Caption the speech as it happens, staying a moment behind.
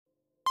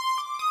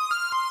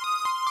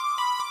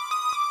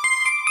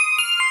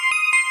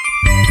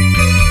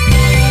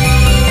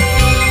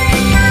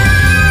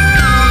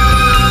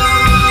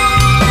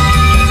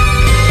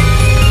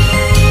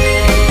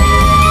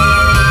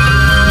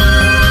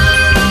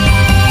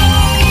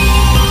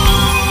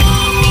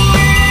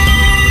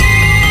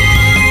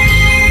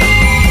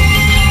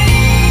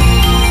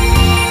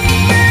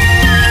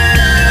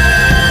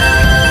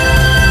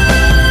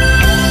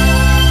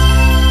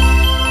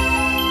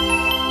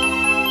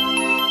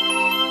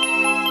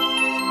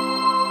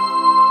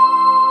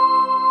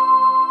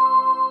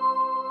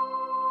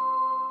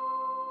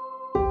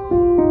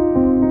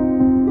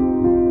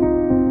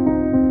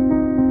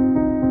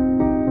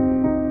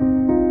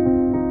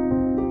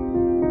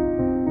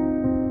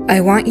I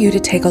want you to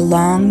take a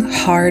long,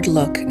 hard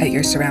look at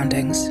your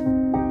surroundings.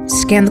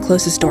 Scan the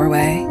closest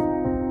doorway.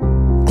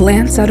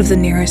 Glance out of the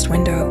nearest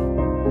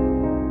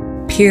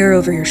window. Peer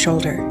over your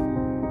shoulder.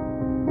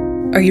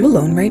 Are you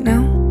alone right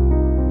now?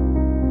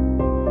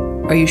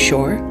 Are you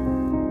sure?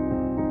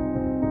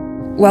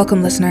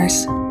 Welcome,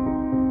 listeners.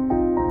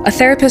 A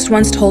therapist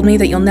once told me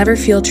that you'll never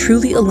feel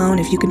truly alone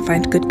if you can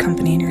find good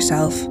company in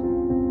yourself.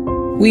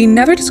 We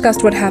never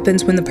discussed what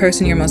happens when the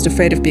person you're most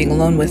afraid of being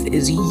alone with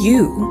is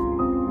you.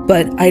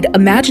 But I'd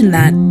imagine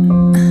that...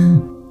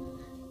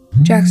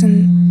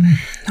 Jackson,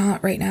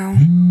 not right now.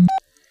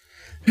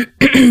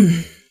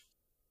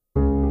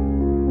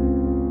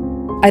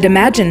 I'd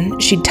imagine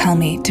she'd tell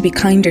me to be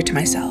kinder to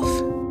myself.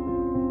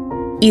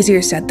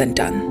 Easier said than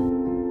done.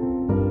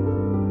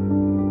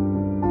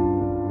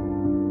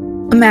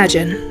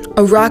 Imagine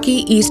a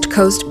rocky East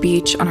Coast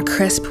beach on a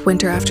crisp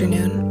winter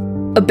afternoon.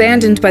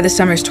 Abandoned by the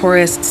summer's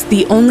tourists,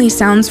 the only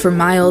sounds for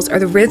miles are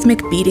the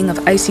rhythmic beating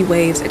of icy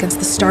waves against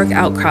the stark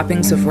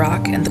outcroppings of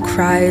rock and the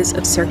cries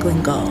of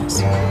circling gulls.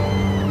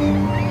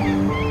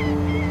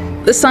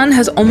 The sun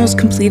has almost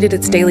completed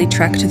its daily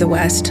trek to the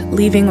west,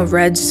 leaving a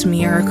red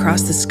smear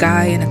across the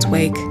sky in its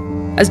wake.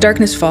 As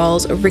darkness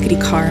falls, a rickety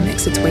car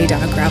makes its way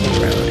down a gravel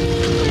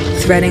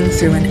road, threading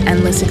through an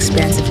endless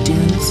expanse of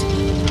dunes,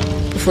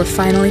 before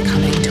finally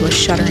coming to a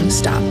shuddering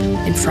stop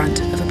in front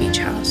of a beach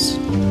house.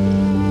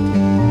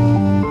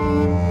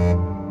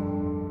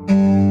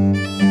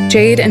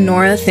 Jade and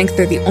Nora think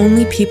they're the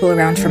only people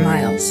around for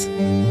miles.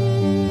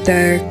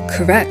 They're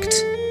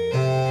correct,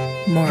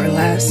 more or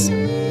less.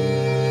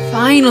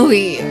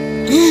 Finally!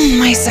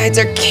 My sides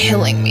are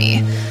killing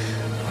me.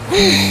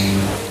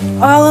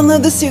 I'll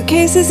unload the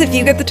suitcases if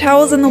you get the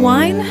towels and the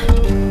wine.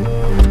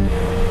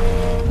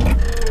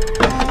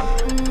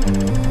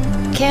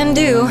 Can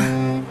do.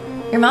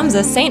 Your mom's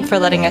a saint for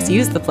letting us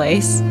use the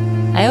place.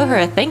 I owe her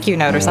a thank you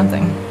note or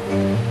something.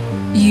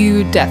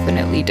 You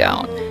definitely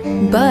don't.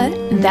 But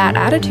that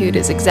attitude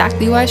is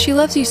exactly why she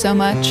loves you so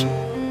much.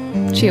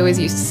 She always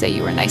used to say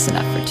you were nice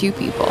enough for two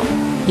people.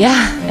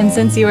 Yeah, and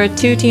since you were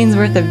 2 teens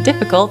worth of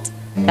difficult,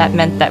 that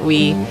meant that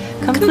we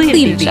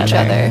completed each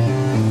other.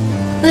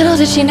 Little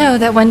did she know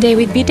that one day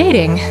we'd be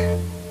dating.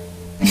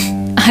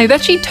 I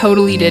bet she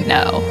totally did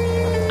know.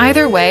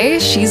 Either way,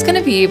 she's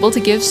gonna be able to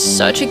give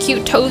such a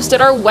cute toast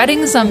at our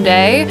wedding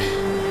someday.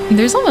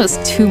 There's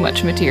almost too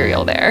much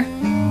material there.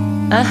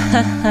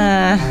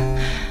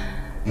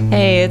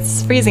 Hey,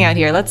 it's freezing out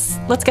here. Let's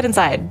get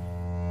inside.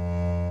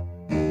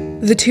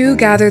 The two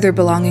gather their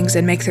belongings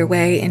and make their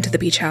way into the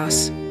beach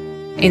house.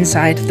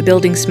 Inside, the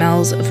building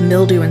smells of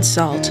mildew and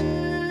salt,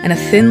 and a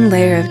thin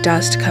layer of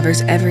dust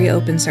covers every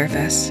open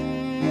surface.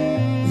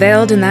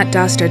 Veiled in that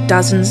dust are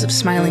dozens of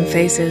smiling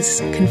faces,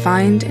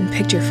 confined in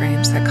picture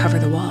frames that cover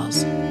the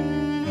walls.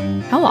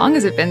 How long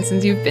has it been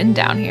since you've been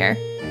down here?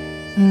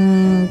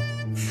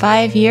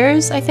 5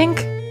 years, I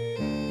think.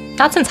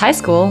 Not since high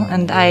school,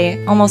 and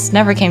I almost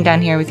never came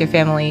down here with your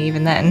family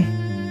even then.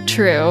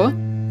 True.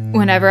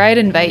 Whenever I'd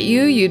invite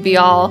you, you'd be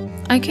all,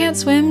 I can't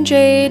swim,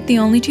 Jade. The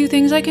only 2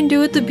 things I can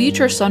do at the beach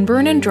are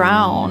sunburn and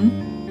drown.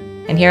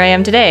 And here I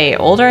am today,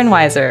 older and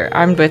wiser,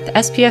 armed with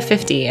SPF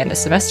 50 and a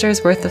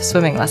semester's worth of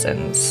swimming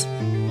lessons.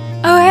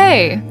 Oh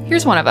hey,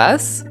 here's one of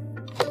us.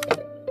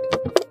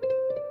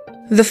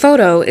 The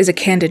photo is a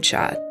candid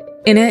shot.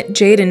 In it,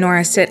 Jade and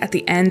Nora sit at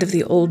the end of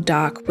the old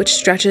dock, which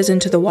stretches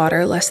into the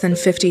water less than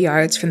 50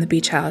 yards from the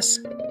beach house.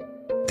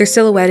 They're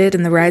silhouetted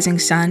in the rising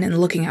sun and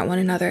looking at one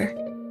another.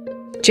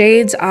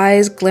 Jade's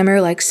eyes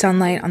glimmer like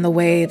sunlight on the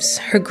waves.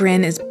 Her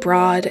grin is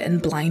broad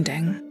and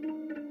blinding.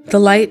 The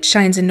light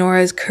shines in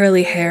Nora's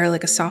curly hair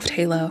like a soft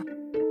halo,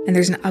 and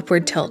there's an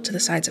upward tilt to the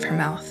sides of her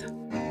mouth.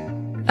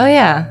 Oh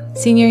yeah,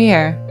 senior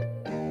year.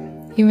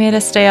 You made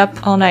us stay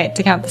up all night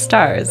to count the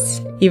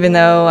stars, even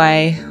though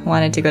I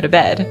wanted to go to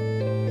bed.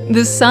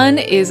 The sun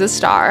is a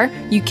star.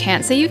 You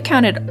can't say you've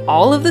counted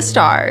all of the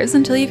stars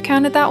until you've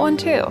counted that one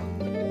too.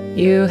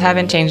 You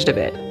haven't changed a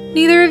bit.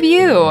 Neither of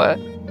you.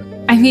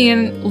 I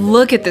mean,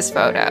 look at this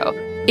photo.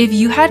 If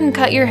you hadn't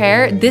cut your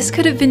hair, this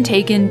could have been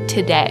taken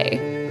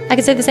today. I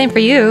could say the same for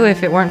you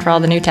if it weren't for all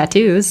the new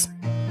tattoos.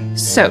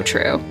 So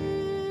true.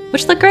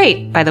 Which look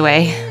great, by the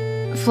way.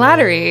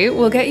 Flattery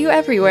will get you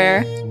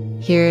everywhere.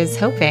 Here's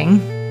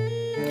hoping.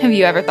 Have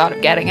you ever thought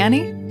of getting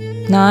any?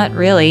 Not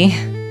really.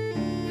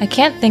 I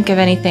can't think of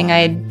anything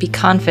I'd be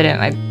confident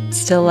I'd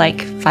still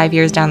like 5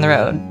 years down the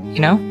road,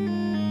 you know?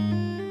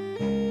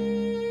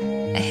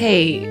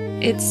 Hey,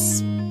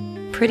 it's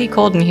pretty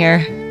cold in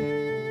here.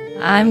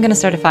 I'm gonna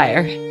start a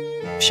fire.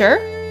 Sure.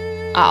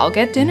 I'll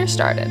get dinner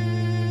started.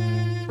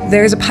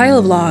 There's a pile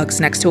of logs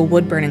next to a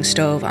wood-burning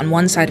stove on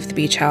one side of the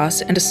beach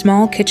house and a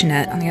small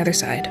kitchenette on the other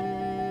side.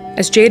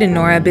 As Jade and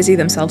Nora busy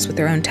themselves with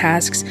their own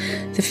tasks,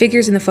 the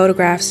figures in the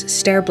photographs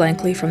stare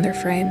blankly from their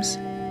frames.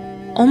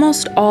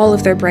 Almost all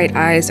of their bright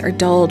eyes are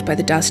dulled by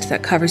the dust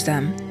that covers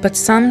them, but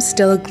some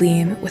still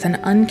gleam with an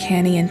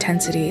uncanny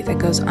intensity that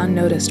goes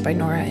unnoticed by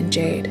Nora and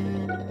Jade.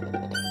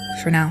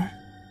 For now.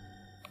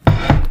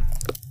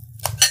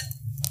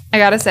 I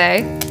gotta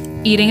say,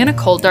 eating in a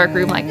cold, dark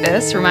room like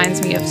this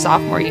reminds me of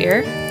sophomore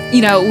year.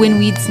 You know, when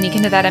we'd sneak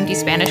into that empty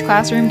Spanish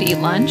classroom to eat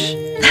lunch?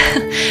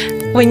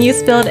 When you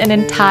spilled an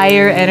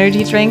entire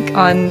energy drink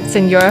on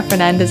Senora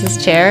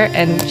Fernandez's chair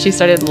and she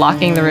started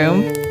locking the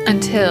room.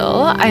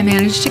 Until I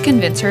managed to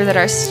convince her that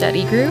our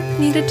study group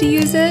needed to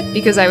use it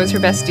because I was her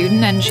best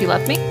student and she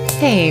loved me.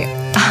 Hey,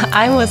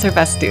 I was her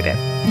best student.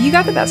 You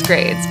got the best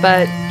grades,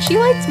 but she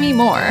liked me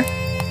more.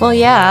 Well,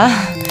 yeah.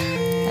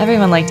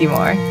 Everyone liked you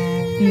more.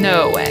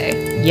 No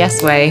way.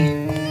 Yes way.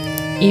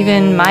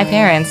 Even my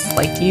parents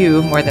liked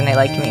you more than they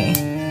liked me.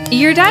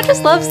 Your dad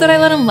just loves that I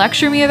let him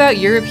lecture me about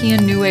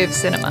European New Wave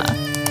cinema.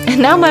 And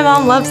now my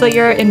mom loves that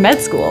you're in med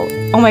school.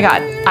 Oh my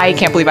god, I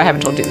can't believe I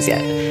haven't told you this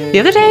yet. The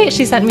other day,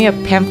 she sent me a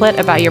pamphlet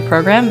about your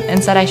program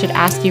and said I should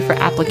ask you for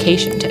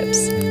application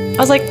tips. I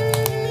was like,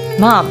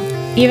 Mom,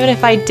 even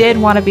if I did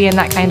want to be in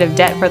that kind of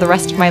debt for the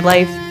rest of my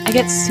life, I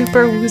get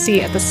super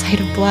woozy at the sight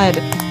of blood.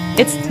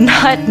 It's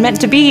not meant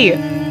to be.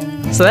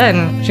 So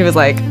then she was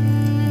like,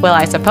 well,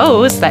 I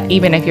suppose that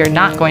even if you're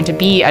not going to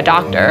be a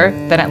doctor,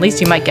 then at least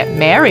you might get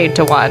married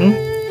to one.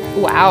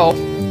 Wow.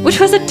 Which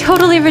was a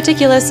totally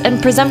ridiculous and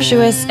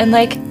presumptuous and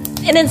like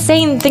an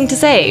insane thing to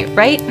say,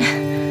 right?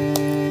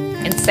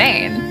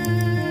 Insane.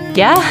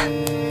 Yeah?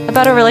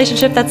 About a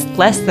relationship that's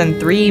less than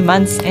 3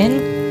 months in?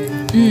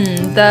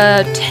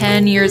 The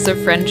 10 years of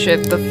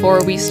friendship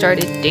before we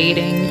started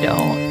dating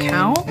don't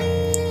count?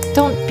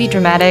 Don't be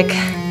dramatic.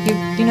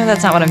 You know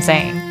that's not what I'm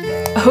saying.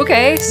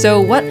 Okay, so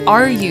what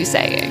are you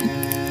saying?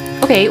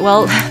 Okay,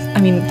 well, I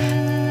mean,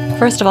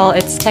 first of all,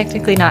 it's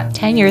technically not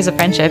 10 years of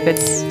friendship,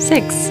 it's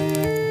 6.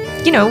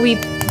 You know, we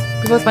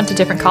both went to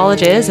different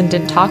colleges and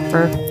didn't talk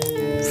for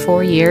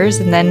 4 years,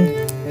 and then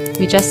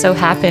we just so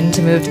happened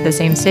to move to the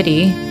same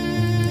city,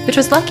 which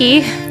was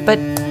lucky, but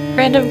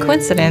random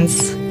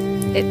coincidence.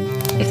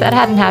 If that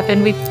hadn't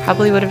happened, we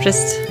probably would have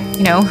just,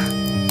 you know,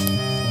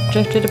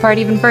 drifted apart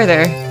even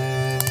further.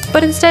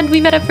 But instead, we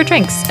met up for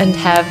drinks and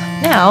have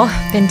now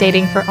been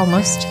dating for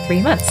almost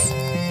 3 months.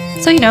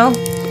 So, you know,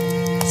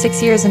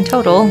 6 years in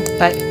total,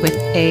 but with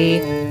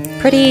a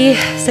pretty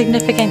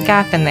significant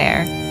gap in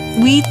there.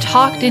 We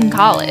talked in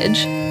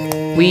college.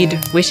 We'd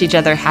wish each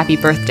other happy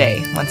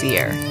birthday once a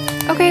year.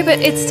 Okay, but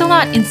it's still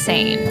not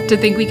insane to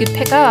think we could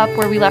pick up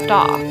where we left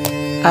off.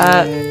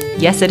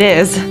 Yes it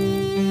is.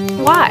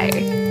 Why?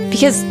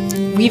 Because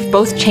we've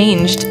both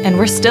changed and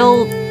we're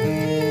still,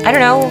 I don't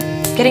know,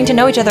 getting to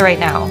know each other right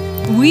now.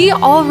 We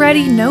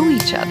already know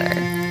each other.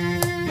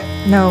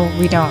 No,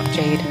 we don't,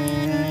 Jade.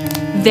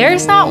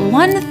 There's not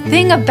one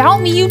thing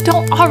about me you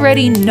don't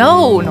already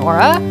know,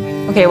 Nora.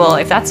 Okay, well,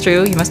 if that's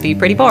true, you must be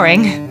pretty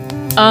boring.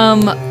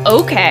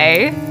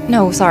 Okay.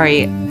 No,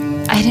 sorry.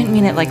 I didn't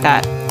mean it like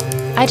that.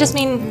 I just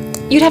mean,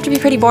 you'd have to be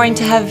pretty boring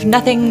to have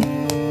nothing,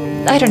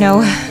 I don't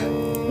know,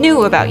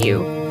 new about you.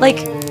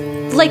 Like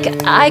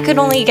I could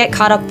only get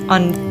caught up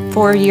on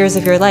 4 years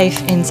of your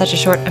life in such a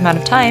short amount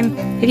of time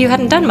if you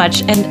hadn't done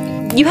much,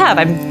 and you have,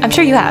 I'm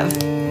sure you have.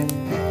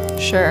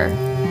 Sure.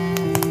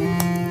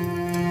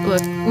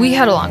 Look, we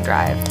had a long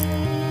drive.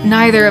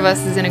 Neither of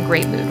us is in a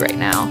great mood right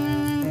now.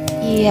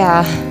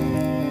 Yeah.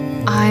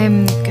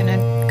 I'm gonna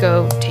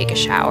go take a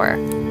shower.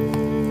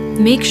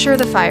 Make sure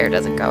the fire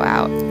doesn't go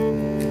out.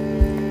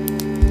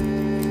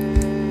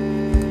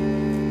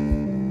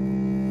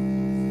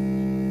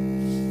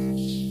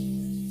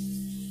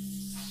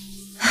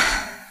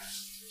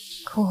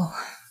 Cool.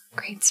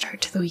 Great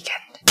start to the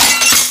weekend.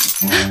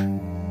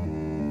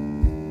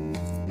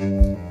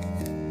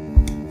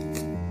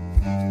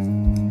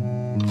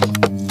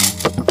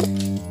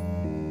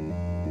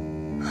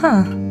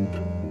 Huh.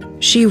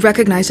 She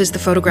recognizes the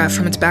photograph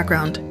from its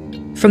background,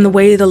 from the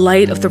way the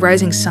light of the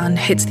rising sun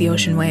hits the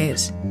ocean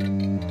waves.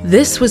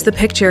 This was the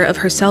picture of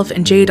herself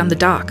and Jade on the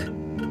dock.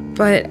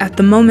 But at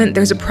the moment,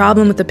 there's a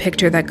problem with the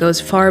picture that goes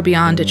far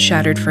beyond its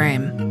shattered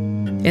frame.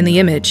 In the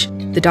image,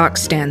 the dock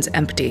stands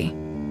empty.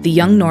 The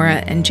young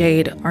Nora and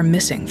Jade are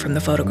missing from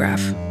the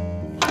photograph.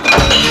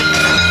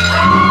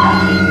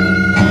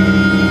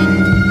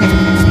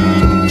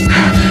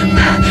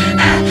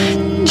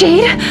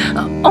 Jade?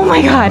 Oh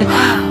my god.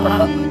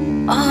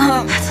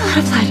 That's a lot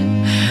of blood.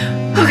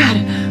 Oh god.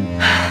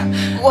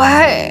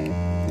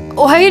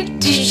 Why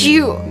did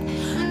you...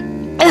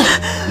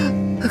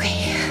 Okay.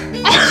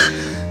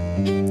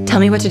 Tell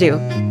me what to do.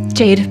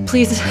 Jade,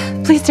 please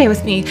stay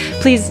with me.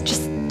 Please,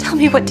 just tell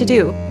me what to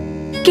do.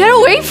 Get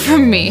away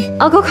from me!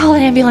 I'll go call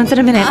an ambulance in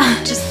a minute.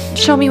 Just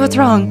show me what's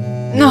wrong.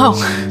 No.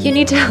 You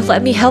need to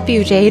let me help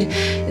you, Jade.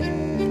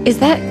 Is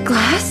that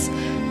glass?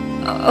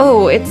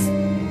 Oh, it's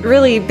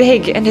really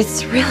big and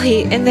it's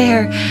really in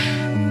there.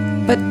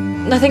 But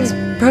nothing's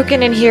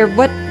broken in here.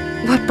 What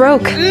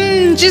broke?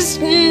 Just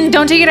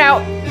don't take it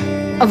out.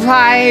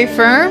 Apply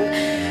firm,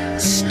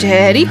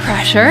 steady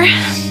pressure.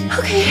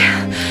 Okay.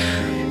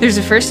 There's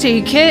a first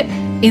aid kit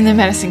in the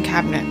medicine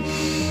cabinet.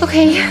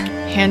 Okay.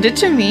 Hand it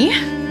to me.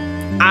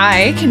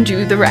 I can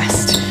do the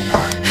rest.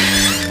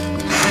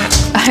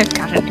 I've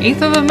got an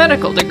 1/8 of a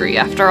medical degree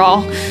after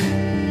all.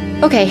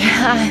 Okay,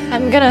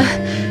 I'm gonna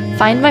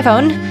find my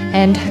phone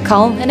and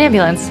call an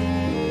ambulance.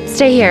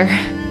 Stay here.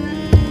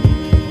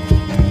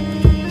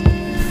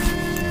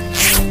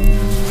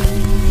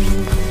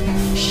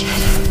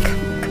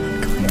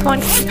 Come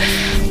on.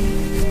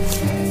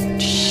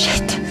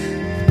 Shit.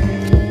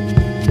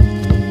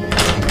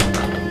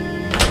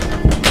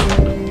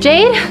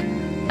 Jade?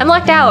 I'm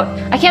locked out.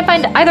 I can't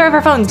find either of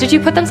our phones. Did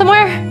you put them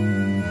somewhere?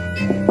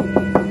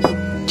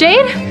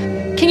 Jade?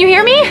 Can you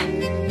hear me?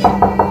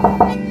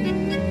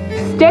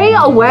 Stay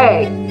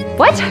away!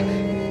 What?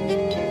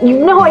 You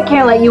know I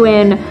can't let you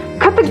in.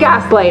 Cut the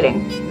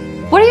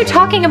gaslighting. What are you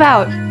talking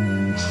about?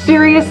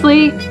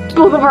 Seriously?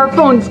 Both of our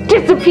phones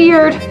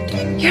disappeared?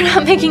 You're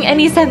not making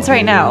any sense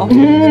right now.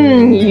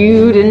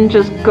 You didn't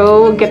just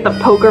go get the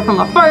poker from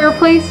a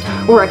fireplace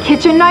or a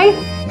kitchen knife?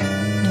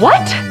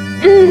 What?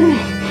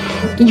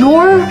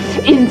 You're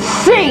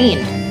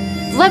insane!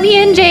 Let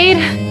me in,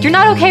 Jade. You're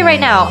not okay right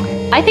now.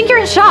 I think you're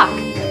in shock.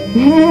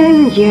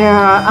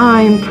 Yeah,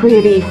 I'm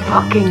pretty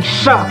fucking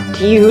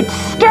shocked you'd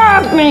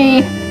stab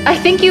me! I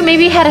think you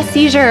maybe had a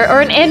seizure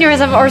or an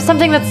aneurysm or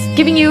something that's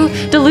giving you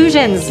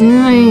delusions.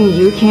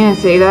 You can't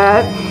say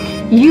that.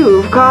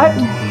 You've got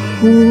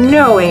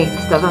no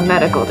eighths of a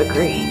medical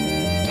degree.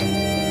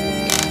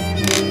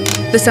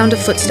 The sound of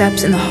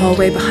footsteps in the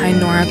hallway behind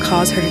Nora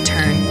cause her to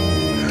turn.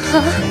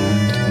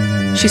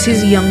 She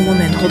sees a young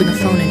woman holding a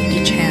phone in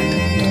each hand.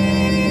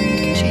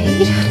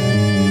 Jade?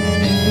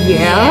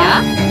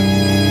 Yeah?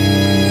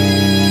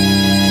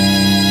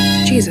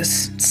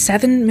 Jesus,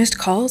 7 missed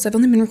calls? I've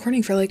only been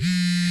recording for like...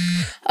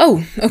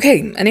 Oh, okay,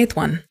 an 8th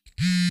one.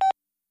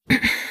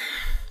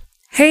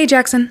 Hey,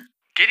 Jackson.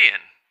 Gideon,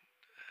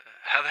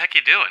 how the heck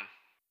you doing?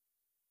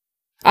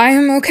 I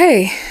am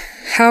okay.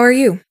 How are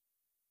you?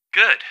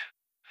 Good.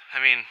 I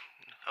mean,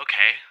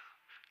 okay.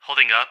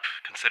 Holding up,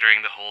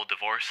 considering the whole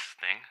divorce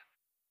thing.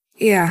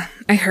 Yeah,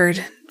 I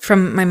heard.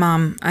 From my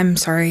mom. I'm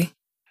sorry.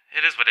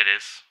 It is what it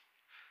is.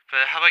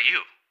 But how about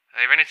you?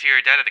 I ran into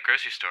your dad at the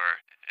grocery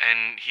store,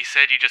 and he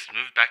said you just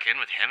moved back in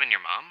with him and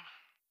your mom?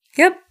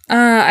 Yep,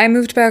 I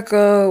moved back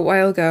a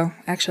while ago,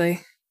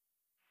 actually.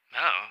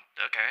 Oh,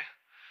 okay.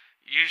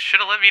 You should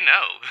have let me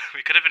know.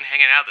 We could have been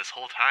hanging out this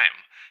whole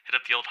time. Hit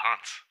up the old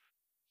haunts.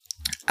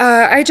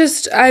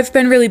 I've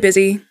been really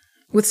busy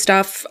with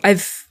stuff.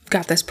 I've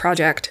got this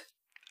project.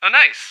 Oh,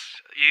 nice.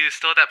 You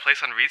still at that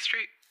place on Reed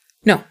Street?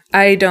 No,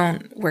 I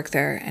don't work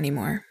there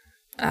anymore.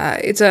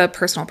 It's a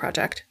personal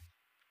project.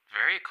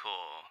 Very cool.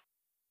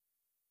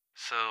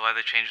 So why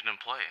the change in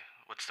employee?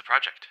 What's the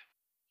project?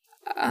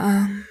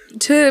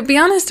 To be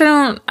honest,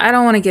 I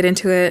don't want to get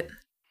into it.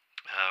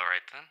 All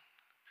right then.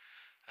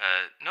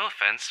 No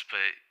offense, but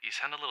you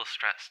sound a little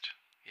stressed.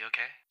 You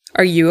okay?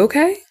 Are you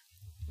okay?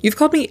 You've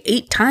called me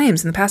 8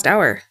 times in the past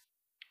hour.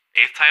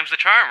 8th time's the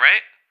charm,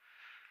 right?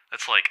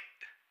 That's like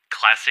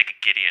classic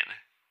Gideon.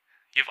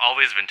 You've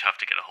always been tough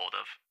to get a hold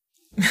of.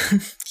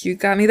 You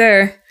got me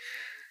there.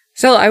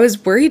 Still, I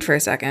was worried for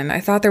a second. I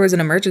thought there was an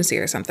emergency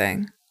or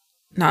something.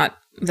 Not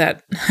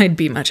that I'd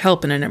be much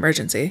help in an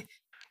emergency.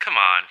 Come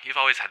on, you've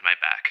always had my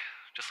back.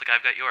 Just like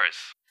I've got yours.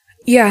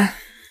 Yeah.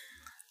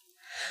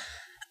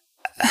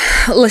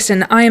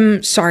 Listen,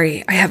 I'm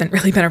sorry I haven't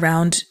really been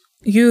around.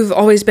 You've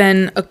always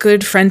been a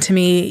good friend to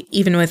me,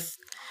 even with,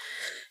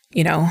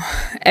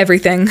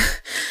 everything.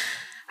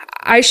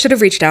 I should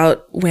have reached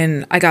out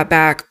when I got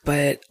back,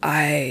 but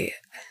I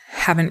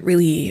haven't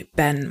really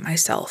been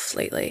myself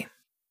lately.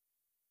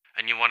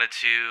 And you wanted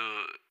to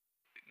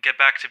get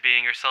back to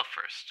being yourself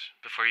first,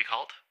 before you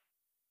called?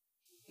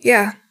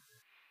 Yeah.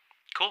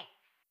 Cool.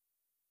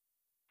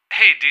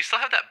 Hey, do you still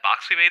have that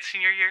box we made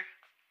senior year?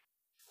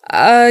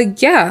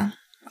 Yeah.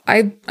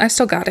 I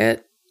still got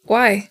it.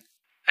 Why?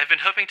 I've been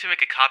hoping to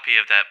make a copy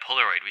of that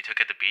Polaroid we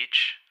took at the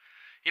beach.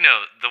 You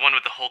know, the one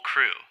with the whole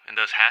crew and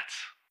those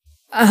hats.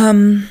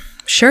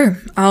 Sure.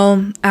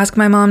 I'll ask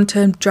my mom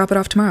to drop it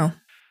off tomorrow.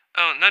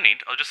 Oh, no need.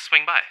 I'll just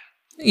swing by.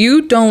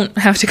 You don't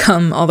have to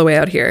come all the way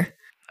out here.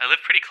 I live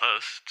pretty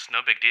close. It's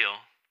no big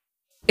deal.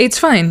 It's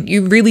fine.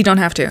 You really don't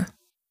have to.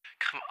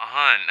 Come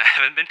on. I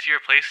haven't been to your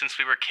place since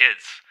we were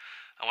kids.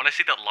 I want to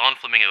see that lawn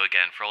flamingo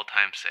again for old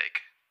time's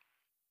sake.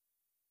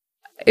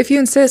 If you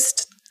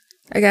insist,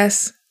 I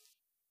guess.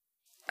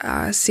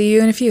 See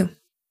you in a few.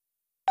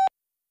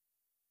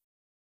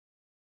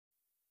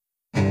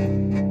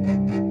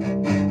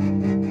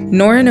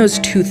 Nora knows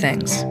 2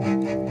 things.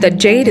 That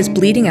Jade is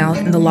bleeding out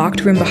in the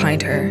locked room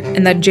behind her,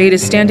 and that Jade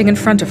is standing in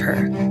front of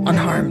her,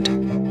 unharmed.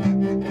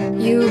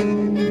 You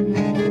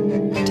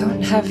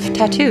don't have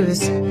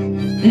tattoos.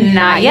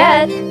 Not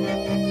yet.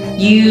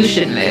 You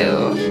should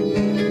move.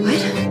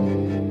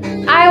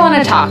 What? I want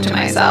to talk to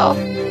myself.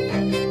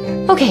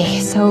 Okay,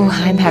 so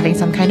I'm having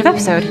some kind of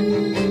episode.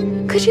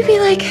 Could you be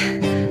like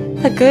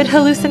a good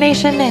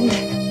hallucination and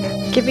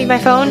give me my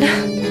phone?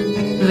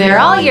 They're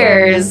all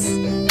yours.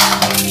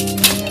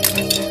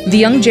 The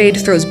young Jade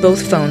throws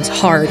both phones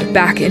hard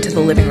back into the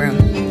living room.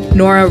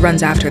 Nora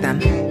runs after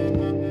them.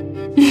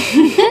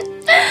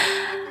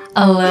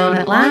 Alone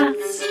at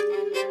last.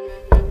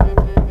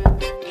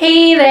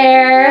 Hey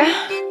there.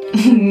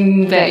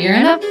 Bet you're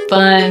in a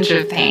bunch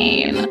of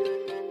pain.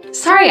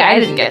 Sorry I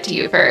didn't get to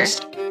you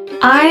first.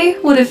 I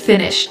would have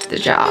finished the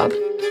job.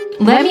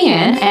 Let me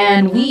in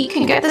and we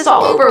can get this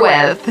all over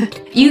with.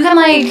 You can,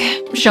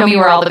 like, show me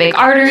where all the big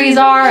arteries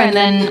are and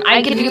then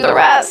I can do the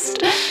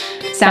rest.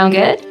 Sound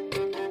good?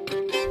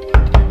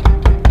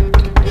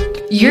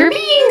 You're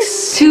being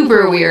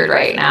super weird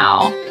right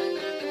now.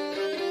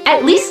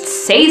 At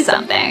least say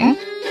something.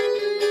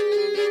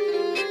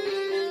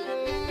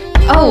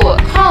 Oh,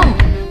 come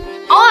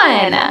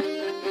on!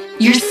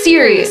 You're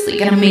seriously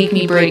gonna make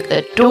me break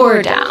the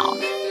door down.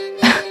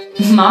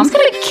 Mom's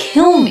gonna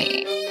kill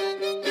me.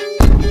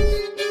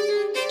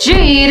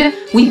 Jade,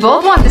 we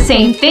both want the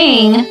same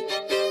thing.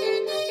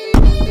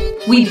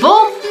 We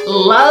both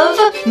love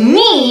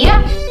me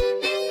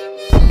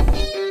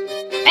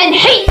and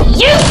hate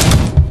you!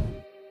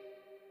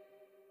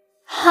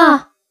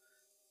 Huh.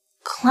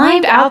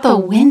 Climbed out the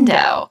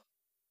window.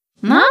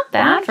 Not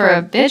bad for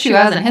a bitch who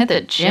hasn't hit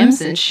the gym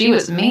since she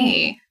was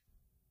me.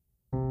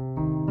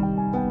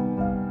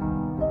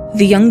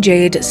 The young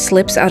Jade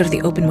slips out of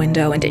the open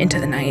window and into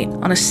the night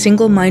on a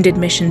single-minded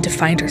mission to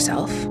find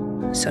herself,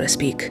 so to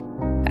speak.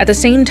 At the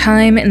same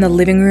time, in the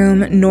living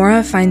room,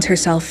 Nora finds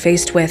herself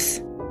faced with,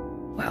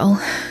 well,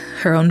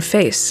 her own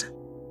face.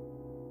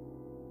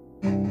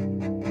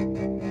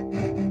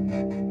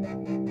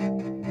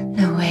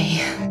 No way.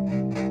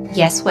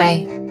 Yes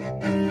way.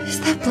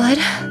 Is that blood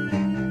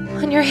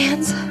on your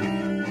hands?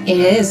 It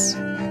is.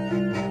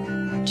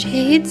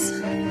 Jade's?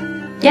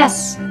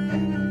 Yes.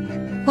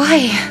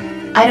 Why?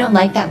 I don't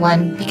like that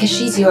one because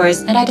she's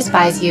yours and I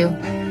despise you.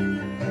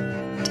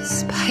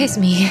 Despise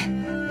me?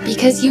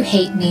 Because you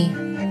hate me.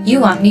 You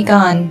want me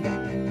gone.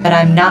 But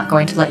I'm not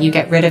going to let you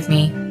get rid of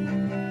me.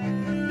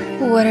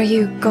 What are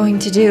you going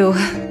to do?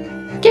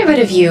 Get rid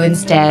of you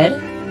instead.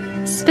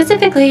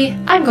 Specifically,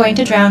 I'm going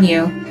to drown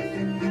you.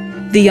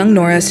 The young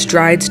Nora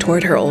strides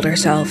toward her older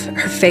self,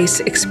 her face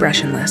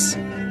expressionless.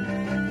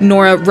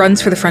 Nora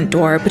runs for the front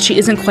door, but she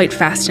isn't quite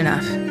fast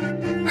enough.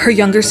 Her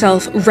younger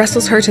self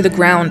wrestles her to the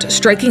ground,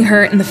 striking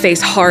her in the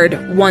face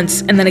hard,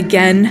 once, and then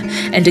again,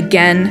 and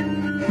again.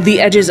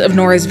 The edges of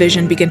Nora's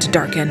vision begin to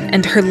darken,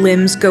 and her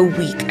limbs go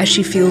weak as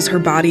she feels her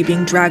body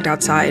being dragged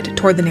outside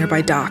toward the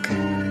nearby dock.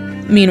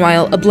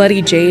 Meanwhile, a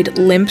bloody Jade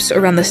limps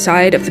around the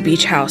side of the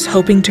beach house,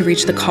 hoping to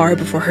reach the car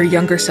before her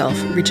younger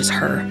self reaches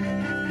her.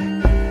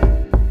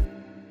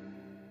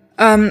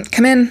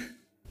 Come in.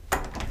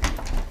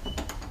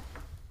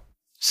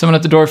 Someone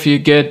at the door for you,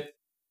 Gid.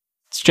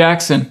 It's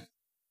Jackson.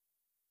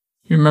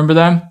 You remember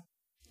them?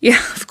 Yeah,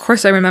 of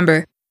course I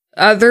remember.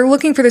 They're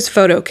looking for this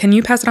photo. Can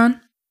you pass it on?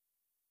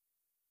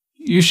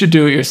 You should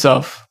do it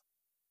yourself.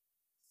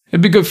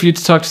 It'd be good for you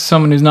to talk to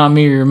someone who's not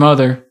me or your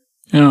mother.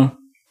 You know,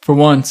 for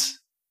once.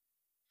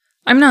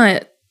 I'm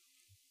not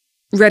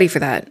ready for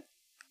that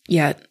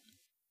yet.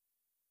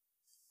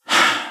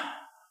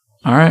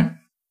 All right.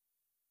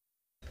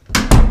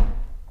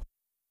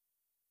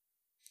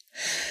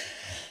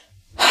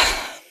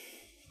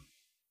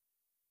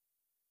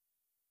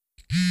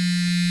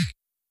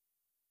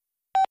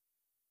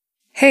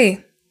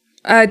 Hey,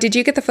 did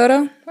you get the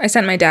photo? I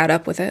sent my dad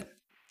up with it.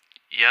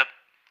 Yep.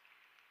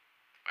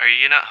 Are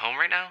you not home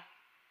right now?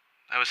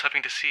 I was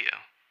hoping to see you.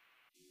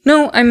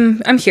 No,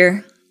 I'm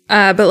here.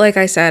 But like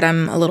I said,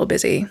 I'm a little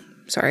busy.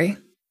 Sorry.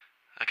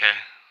 Okay.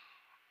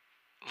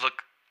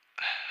 Look,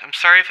 I'm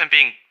sorry if I'm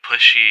being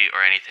pushy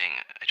or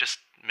anything. I just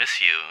miss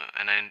you,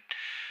 and I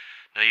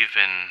know you've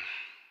been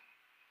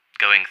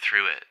going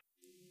through it.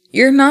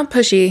 You're not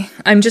pushy.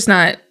 I'm just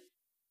not...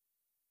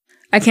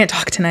 I can't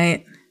talk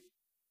tonight.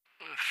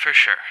 For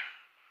sure.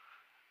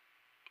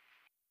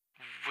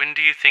 When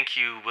do you think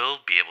you will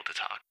be able to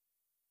talk?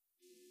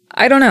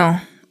 I don't know.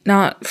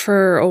 Not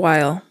for a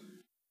while.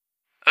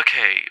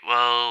 Okay,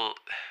 well,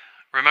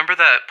 remember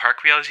that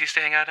park we always used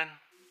to hang out in?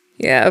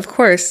 Yeah, of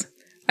course.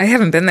 I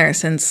haven't been there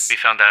since... We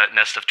found that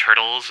nest of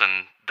turtles,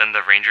 and then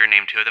the ranger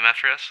named two of them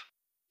after us?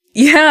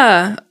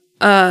 Yeah,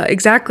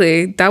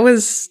 exactly. That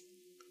was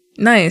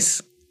nice.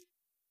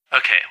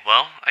 Okay,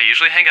 well, I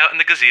usually hang out in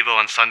the gazebo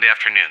on Sunday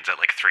afternoons at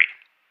like 3.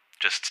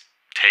 Just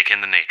take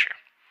in the nature.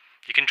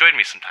 You can join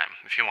me sometime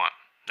if you want.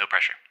 No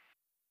pressure.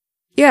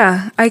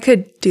 Yeah, I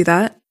could do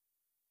that.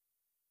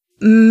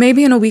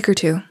 Maybe in a week or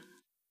 2.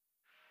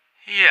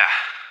 Yeah.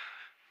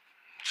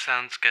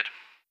 Sounds good.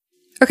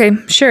 Okay,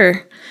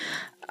 sure.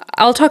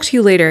 I'll talk to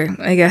you later,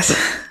 I guess.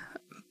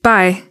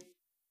 Bye.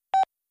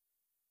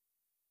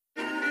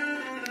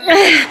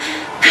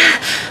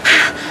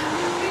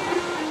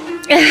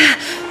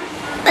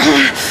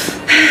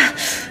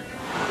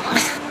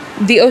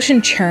 The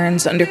ocean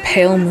churns under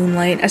pale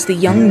moonlight as the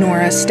young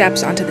Nora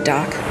steps onto the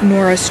dock,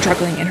 Nora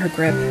struggling in her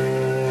grip.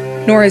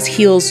 Nora's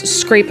heels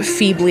scrape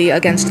feebly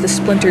against the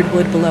splintered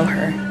wood below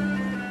her.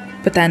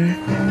 But then,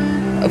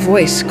 a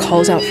voice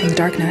calls out from the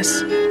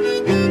darkness.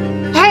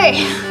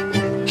 Hey!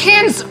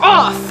 Hands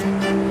off!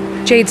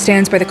 Jade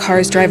stands by the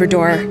car's driver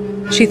door.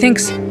 She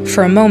thinks,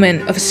 for a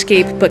moment, of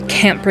escape, but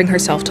can't bring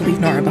herself to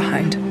leave Nora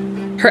behind.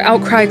 Her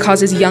outcry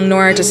causes young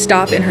Nora to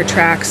stop in her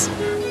tracks.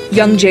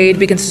 Young Jade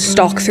begins to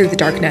stalk through the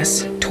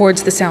darkness,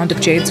 towards the sound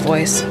of Jade's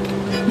voice.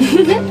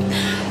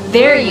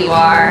 There you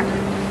are.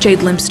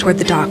 Jade limps toward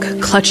the dock,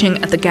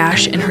 clutching at the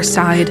gash in her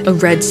side, a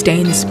red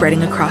stain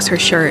spreading across her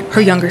shirt,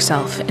 her younger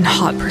self in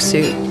hot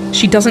pursuit.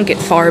 She doesn't get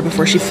far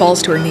before she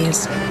falls to her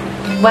knees.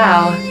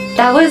 Wow,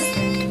 that was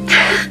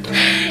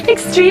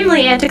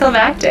extremely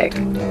anticlimactic.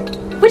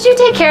 Would you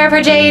take care of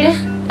her, Jade?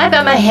 I've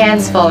got my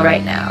hands full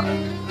right now.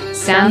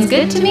 Sounds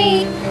good to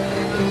me.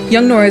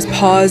 Young Nora's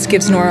pause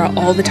gives Nora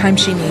all the time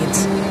she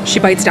needs. She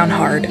bites down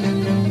hard.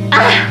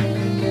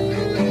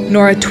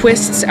 Nora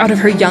twists out of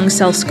her young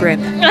self's grip.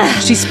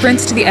 She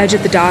sprints to the edge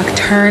of the dock,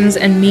 turns,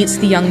 and meets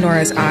the young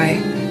Nora's eye.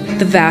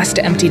 The vast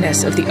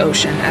emptiness of the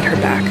ocean at her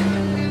back.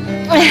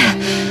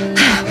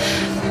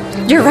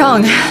 You're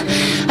wrong.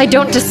 I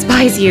don't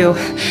despise you.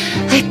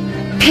 I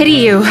pity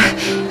you,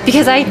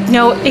 because I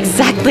know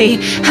exactly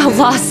how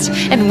lost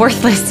and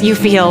worthless you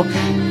feel.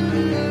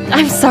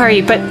 I'm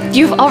sorry, but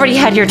you've already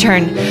had your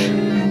turn.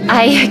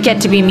 I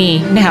get to be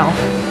me now.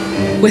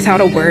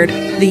 Without a word,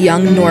 the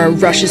young Nora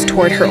rushes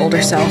toward her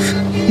older self.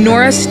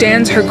 Nora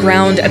stands her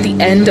ground at the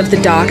end of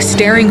the dock,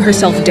 staring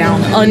herself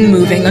down,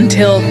 unmoving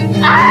until...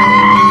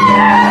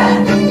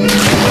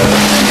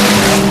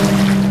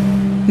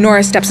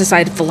 Nora steps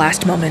aside at the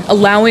last moment,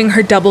 allowing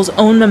her double's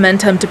own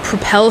momentum to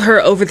propel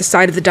her over the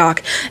side of the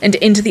dock and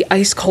into the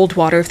ice-cold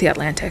water of the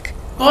Atlantic.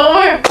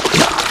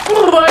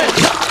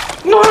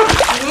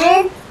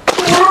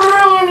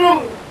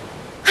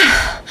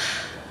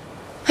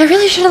 I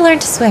really should have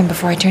learned to swim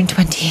before I turned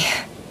 20.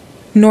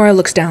 Nora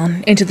looks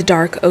down into the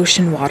dark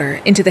ocean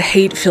water, into the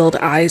hate-filled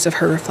eyes of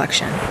her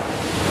reflection.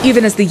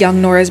 Even as the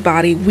young Nora's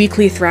body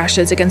weakly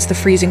thrashes against the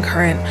freezing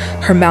current,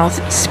 her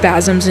mouth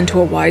spasms into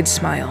a wide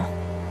smile.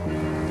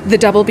 The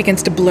double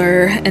begins to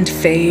blur and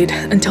fade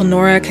until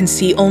Nora can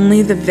see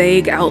only the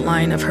vague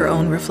outline of her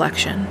own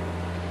reflection.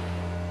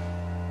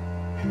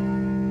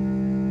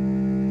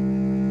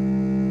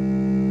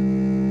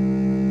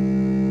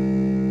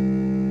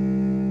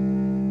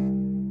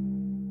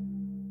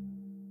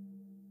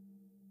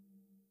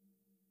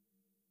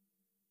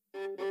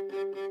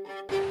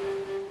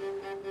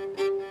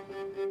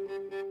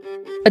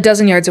 A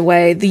dozen yards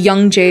away, the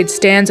young Jade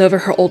stands over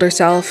her older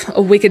self,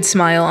 a wicked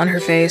smile on her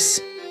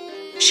face.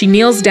 She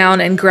kneels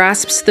down and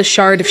grasps the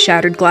shard of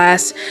shattered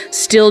glass,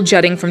 still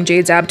jutting from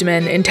Jade's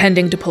abdomen,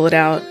 intending to pull it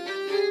out.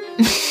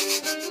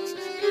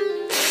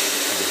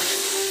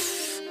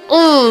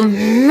 Oh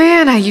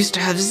man, I used to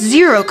have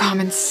zero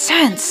common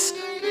sense.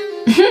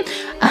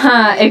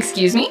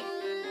 Excuse me?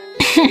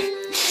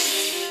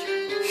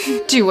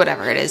 Do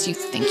whatever it is you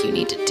think you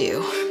need to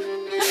do.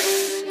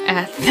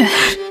 At the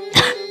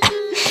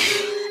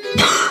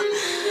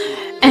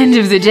end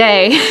of the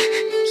day,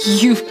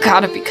 you've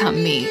got to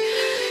become me,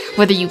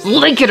 whether you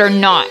like it or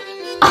not.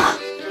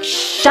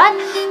 Shut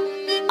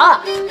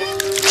up!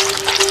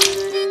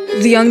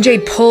 The young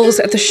Jade pulls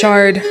at the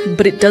shard,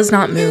 but it does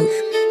not move.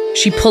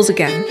 She pulls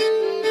again.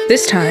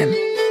 This time,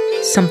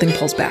 something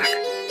pulls back.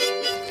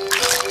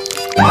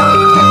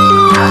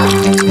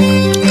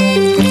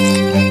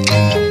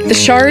 The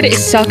shard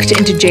is sucked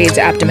into Jade's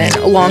abdomen,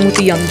 along with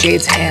the young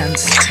Jade's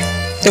hands.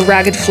 The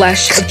ragged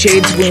flesh of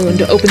Jade's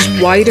wound opens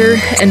wider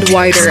and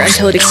wider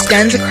until it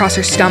extends across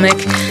her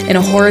stomach in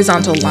a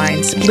horizontal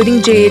line,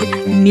 splitting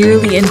Jade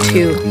nearly in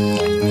two.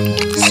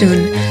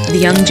 Soon, the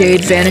young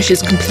Jade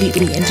vanishes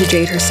completely into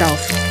Jade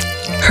herself.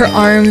 Her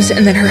arms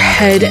and then her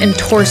head and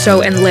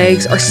torso and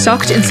legs are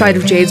sucked inside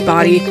of Jade's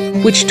body,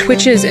 which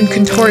twitches and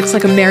contorts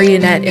like a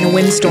marionette in a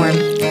windstorm.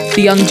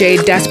 The young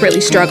Jade desperately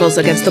struggles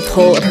against the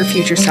pull of her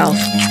future self,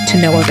 to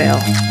no avail.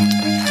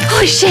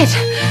 Holy shit!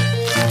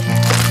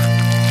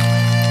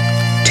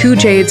 Two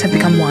Jades have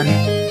become one,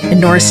 and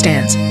Nora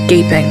stands,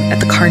 gaping at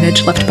the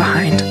carnage left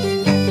behind.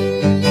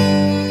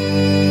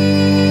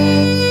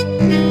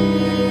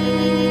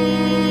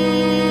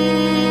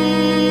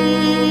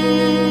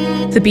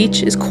 The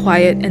beach is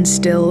quiet and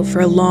still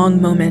for a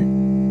long moment,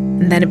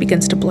 and then it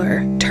begins to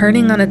blur,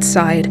 turning on its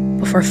side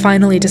before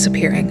finally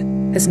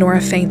disappearing as Nora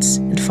faints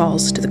and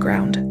falls to the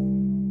ground.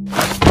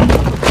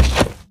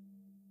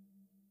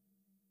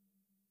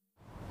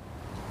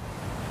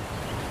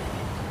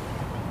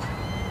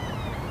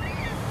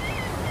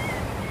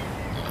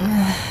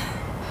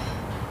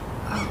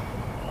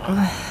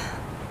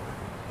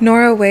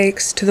 Nora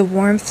wakes to the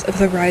warmth of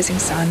the rising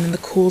sun and the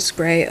cool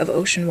spray of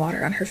ocean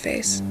water on her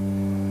face.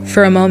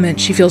 For a moment,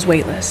 she feels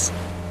weightless,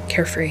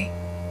 carefree.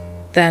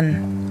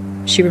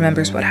 Then, she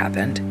remembers what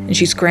happened, and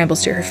she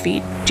scrambles to her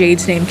feet,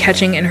 Jade's name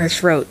catching in her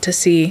throat to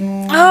see...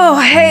 Oh,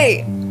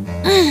 hey!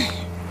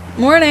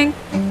 Morning.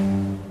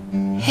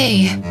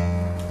 Hey.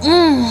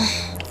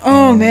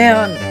 Oh,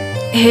 man.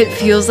 It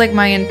feels like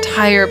my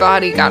entire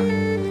body got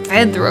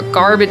fed through a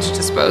garbage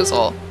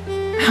disposal.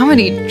 How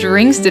many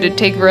drinks did it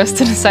take for us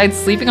to decide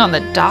sleeping on the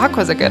dock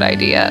was a good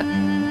idea?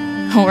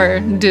 Or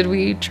did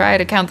we try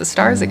to count the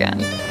stars again?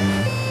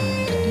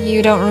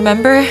 You don't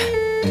remember?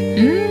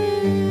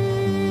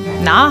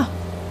 Nah.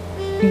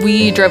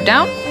 We drove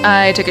down,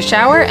 I took a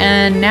shower,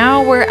 and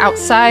now we're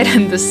outside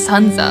and the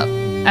sun's up.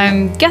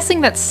 I'm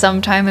guessing that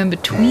sometime in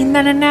between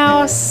then and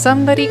now,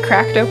 somebody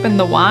cracked open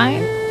the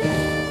wine?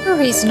 A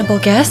reasonable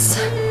guess.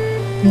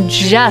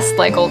 Just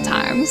like old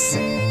times.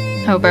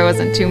 Hope I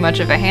wasn't too much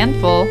of a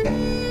handful.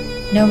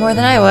 No more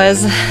than I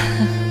was.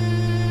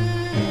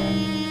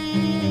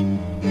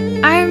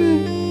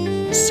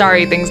 I'm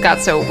sorry things got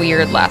so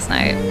weird last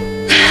night.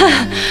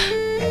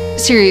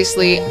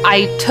 Seriously,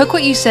 I took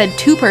what you said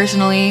too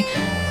personally.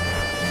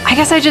 I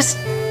guess I just...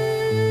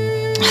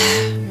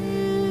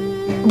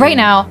 Right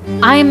now,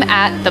 I'm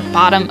at the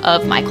bottom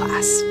of my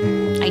class.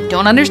 I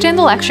don't understand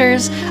the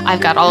lectures.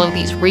 I've got all of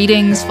these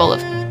readings full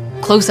of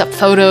close-up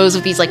photos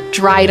of these like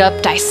dried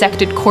up,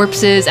 dissected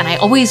corpses, and I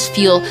always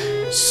feel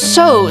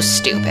so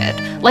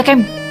stupid, like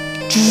I'm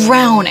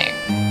drowning.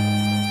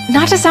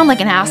 Not to sound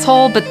like an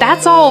asshole, but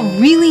that's all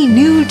really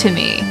new to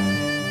me.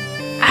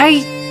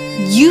 I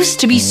used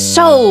to be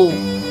so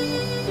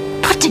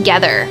put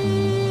together,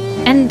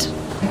 and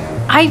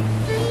I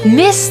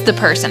miss the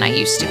person I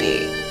used to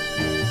be.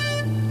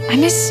 I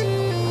miss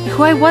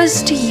who I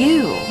was to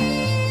you.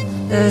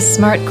 The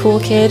smart, cool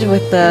kid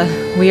with the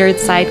weird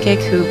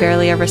sidekick who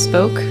barely ever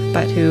spoke,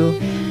 but who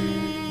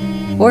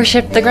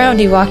worshipped the ground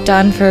he walked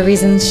on for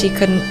reasons she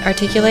couldn't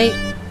articulate,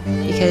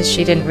 because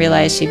she didn't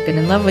realize she'd been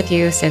in love with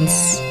you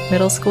since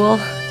middle school.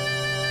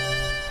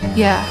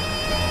 Yeah.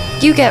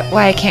 You get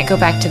why I can't go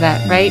back to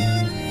that, right?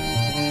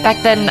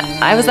 Back then,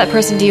 I was that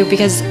person to you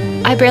because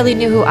I barely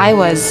knew who I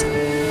was,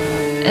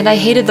 and I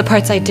hated the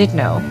parts I did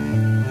know.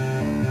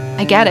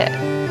 I get it.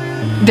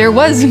 There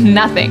was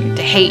nothing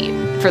to hate,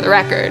 for the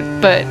record,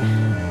 but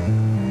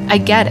I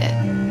get it.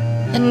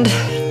 And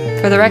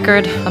for the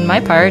record, on my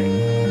part,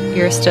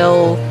 you're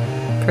still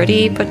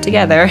pretty put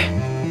together.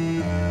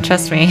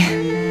 Trust me.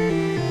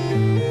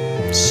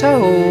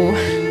 So,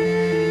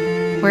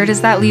 where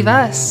does that leave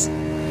us?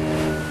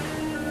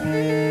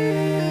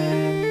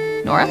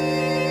 Nora?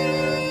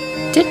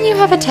 Didn't you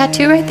have a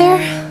tattoo right there?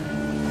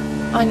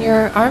 On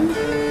your arm?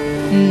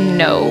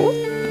 No.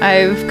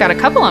 I've got a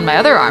couple on my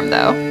other arm,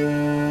 though.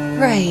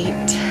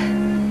 Right.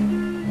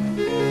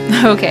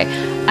 Okay,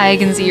 I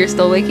can see you're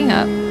still waking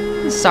up.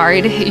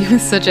 Sorry to hit you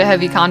with such a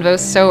heavy convo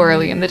so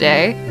early in the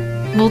day.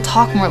 We'll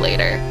talk more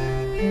later.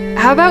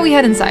 How about we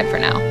head inside for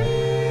now?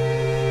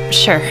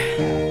 Sure.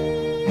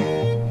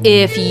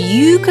 If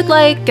you could,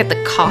 like, get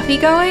the coffee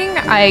going,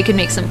 I could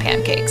make some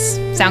pancakes.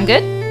 Sound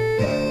good?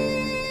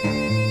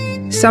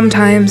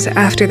 Sometimes,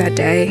 after that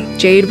day,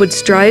 Jade would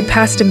stride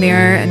past a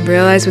mirror and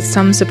realize with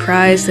some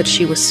surprise that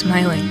she was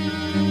smiling.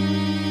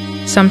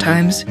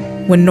 Sometimes,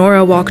 when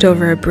Nora walked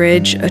over a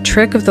bridge, a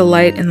trick of the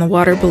light in the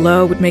water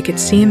below would make it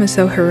seem as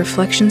though her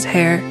reflection's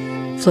hair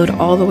flowed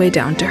all the way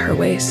down to her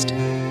waist.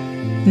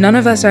 None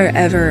of us are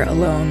ever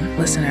alone,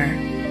 listener.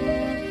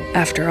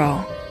 After all,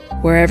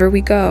 wherever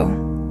we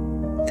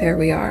go, there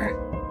we are.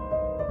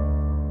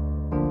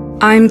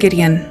 I'm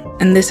Gideon,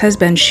 and this has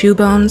been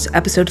Shoebones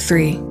Episode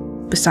 3,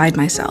 Beside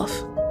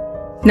Myself.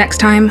 Next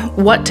time,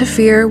 what to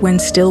fear when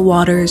still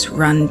waters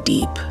run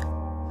deep.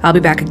 I'll be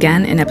back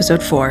again in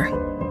Episode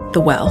 4, The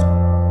Well.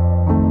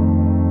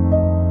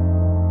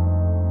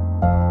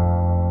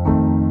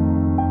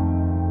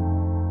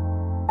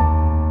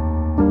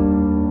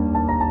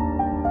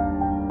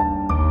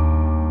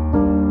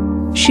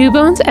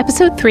 Shoebones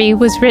Episode 3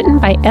 was written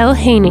by Elle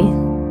Haney.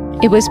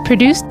 It was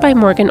produced by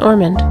Morgan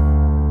Ormond.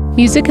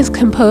 Music is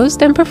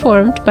composed and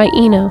performed by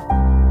Eno.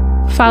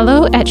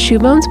 Follow at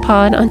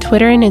ShoebonesPod on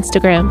Twitter and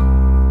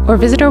Instagram, or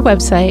visit our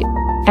website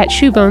at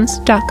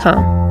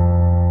shoebones.com.